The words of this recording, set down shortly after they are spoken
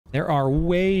There are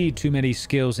way too many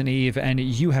skills in EVE, and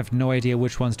you have no idea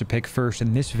which ones to pick first.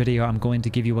 In this video, I'm going to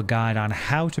give you a guide on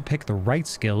how to pick the right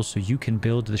skills so you can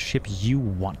build the ship you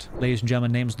want. Ladies and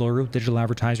gentlemen, name's Loru, digital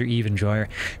advertiser, EVE enjoyer,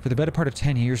 for the better part of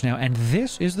 10 years now, and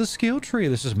this is the skill tree.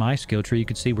 This is my skill tree. You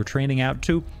can see we're training out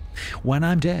to when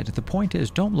I'm dead. The point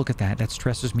is, don't look at that. That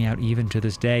stresses me out even to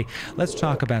this day. Let's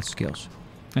talk about skills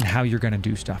and how you're going to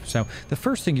do stuff. So the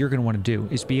first thing you're going to want to do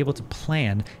is be able to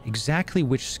plan exactly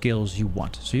which skills you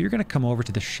want. So you're going to come over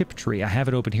to the ship tree. I have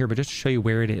it open here, but just to show you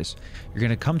where it is. You're going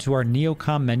to come to our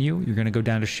Neocom menu. You're going to go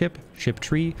down to ship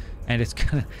tree, and it's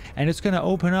gonna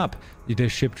open up the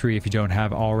ship tree if you don't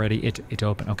have already it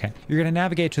open. Okay, you're going to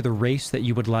navigate to the race that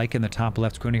you would like in the top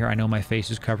left corner here. I know my face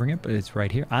is covering it, but it's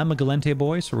right here. I'm a Galente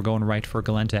boy, so we're going right for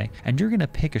Galente, and you're going to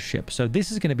pick a ship. So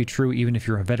this is going to be true even if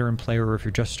you're a veteran player or if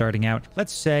you're just starting out.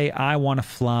 Let's say I want to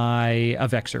fly a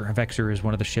Vexor. A Vexor is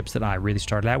one of the ships that I really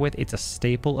started out with. It's a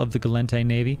staple of the Galente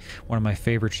Navy, one of my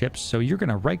favorite ships. So you're going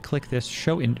to right click this,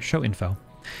 show info,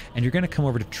 and you're going to come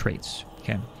over to traits.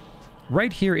 Okay,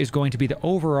 right here is going to be the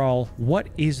overall, what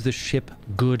is the ship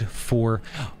good for?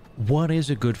 What is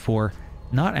it good for?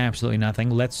 Not absolutely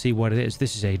nothing. Let's see what it is.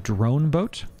 This is a drone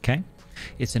boat. Okay,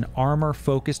 it's an armor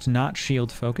focused, not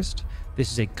shield focused.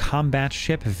 This is a combat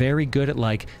ship, very good at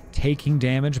like taking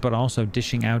damage, but also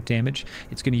dishing out damage.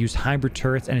 It's going to use hybrid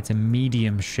turrets, and it's a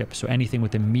medium ship. So anything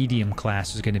with a medium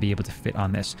class is going to be able to fit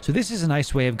on this. So this is a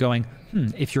nice way of going,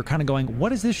 if you're kind of going,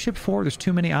 what is this ship for? There's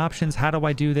too many options. How do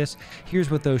I do this? Here's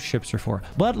what those ships are for.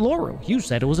 But Loru, you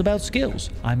said it was about skills.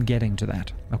 I'm getting to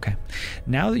that. Okay.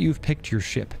 Now that you've picked your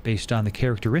ship based on the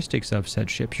characteristics of said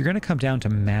ship, you're going to come down to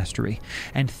mastery.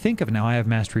 And think of, now I have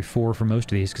mastery 4 for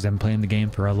most of these because I've been playing the game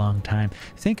for a long time.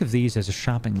 Think of these as a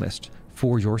shopping list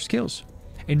for your skills.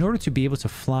 In order to be able to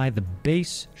fly the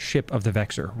base ship of the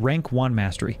Vexor, rank 1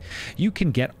 mastery, you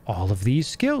can get all of these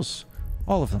skills.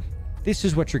 All of them. This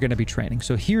is what you're going to be training.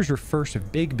 So here's your first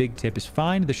big tip is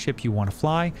find the ship you want to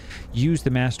fly. Use the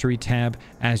mastery tab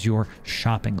as your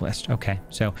shopping list. Okay,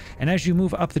 so, and as you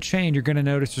move up the chain, you're going to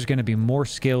notice there's going to be more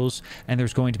skills, and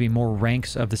there's going to be more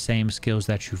ranks of the same skills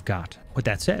that you've got. With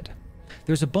that said,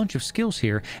 there's a bunch of skills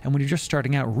here, and when you're just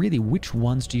starting out, really, which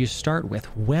ones do you start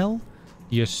with? Well,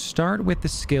 you start with the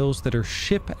skills that are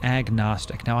ship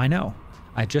agnostic. Now, I know,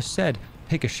 I just said,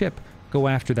 pick a ship, go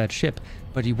after that ship,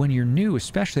 but when you're new,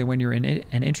 especially when you're an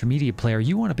intermediate player,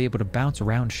 you want to be able to bounce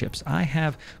around ships. I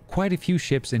have quite a few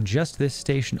ships in just this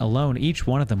station alone, each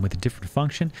one of them with a different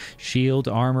function: shield,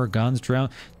 armor, guns, drone,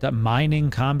 mining,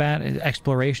 combat,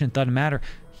 exploration, it doesn't matter.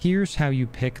 Here's how you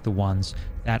pick the ones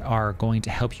that are going to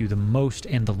help you the most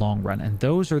in the long run. And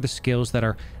those are the skills that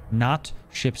are not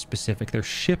ship specific. They're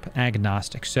ship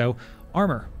agnostic. So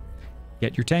armor,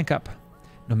 get your tank up.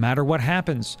 No matter what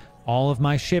happens, all of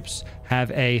my ships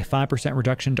have a 5%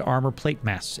 reduction to armor plate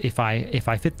mass if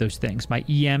I fit those things. My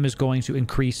EM is going to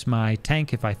increase my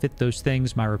tank if I fit those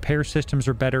things. My repair systems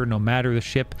are better no matter the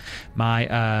ship.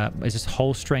 My is this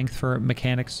hull strength for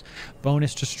mechanics?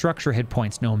 Bonus to structure hit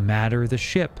points no matter the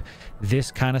ship.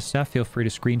 This kind of stuff, feel free to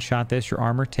screenshot this. Your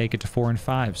armor, take it to 4 and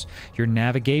 5s. Your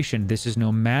navigation, this is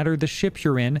no matter the ship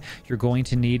you're in, you're going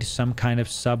to need some kind of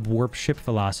sub-warp ship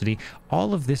velocity.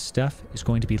 All of this stuff is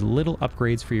going to be little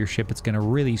upgrades for your ship. It's going to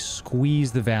really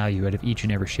squeeze the value out of each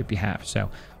and every ship you have.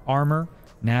 So armor,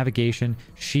 navigation,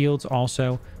 shields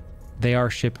also, they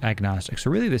are ship agnostic. So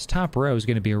really this top row is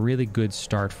going to be a really good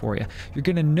start for you. You're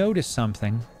going to notice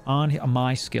something on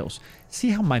my skills. See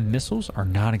how my missiles are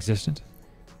non-existent?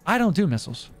 I don't do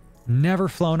missiles. Never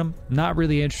flown them. Not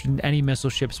really interested in any missile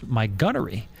ships. My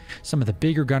gunnery, some of the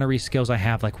bigger gunnery skills I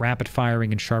have, like rapid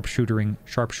firing and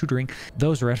sharpshooting,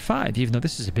 those are at 5, even though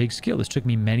this is a big skill. This took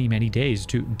me many days,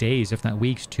 if not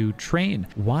weeks, to train.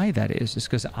 Why that is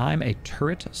because I'm a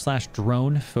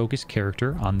turret/drone focused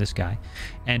character on this guy,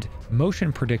 and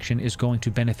motion prediction is going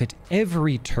to benefit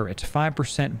every turret.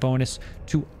 5% bonus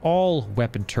to all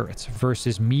weapon turrets,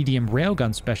 versus medium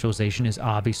railgun specialization is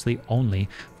obviously only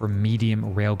for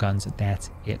medium railguns. That's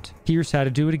it. Here's how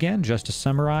to do it again, just to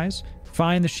summarize.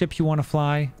 Find the ship you want to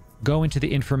fly, go into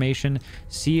the information,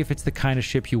 see if it's the kind of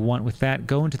ship you want. With that,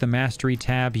 go into the mastery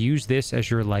tab, use this as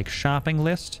your like shopping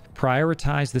list,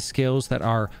 prioritize the skills that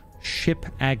are ship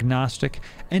agnostic,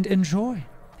 and enjoy.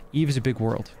 EVE is a big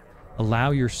world.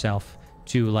 Allow yourself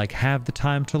to like have the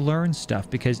time to learn stuff,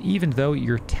 because even though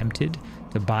you're tempted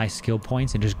to buy skill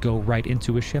points and just go right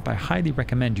into a ship, I highly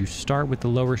recommend you start with the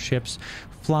lower ships,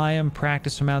 fly them,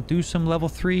 practice them out, do some level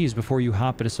 3s before you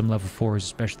hop into some level 4s,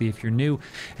 especially if you're new,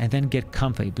 and then get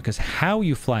comfy, because how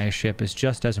you fly a ship is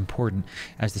just as important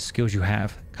as the skills you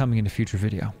have coming in a future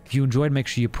video. If you enjoyed, make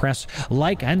sure you press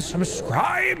like and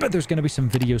subscribe. There's going to be some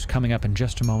videos coming up in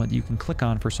just a moment that you can click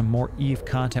on for some more EVE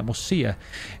content. We'll see you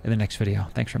in the next video.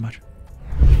 Thanks very much.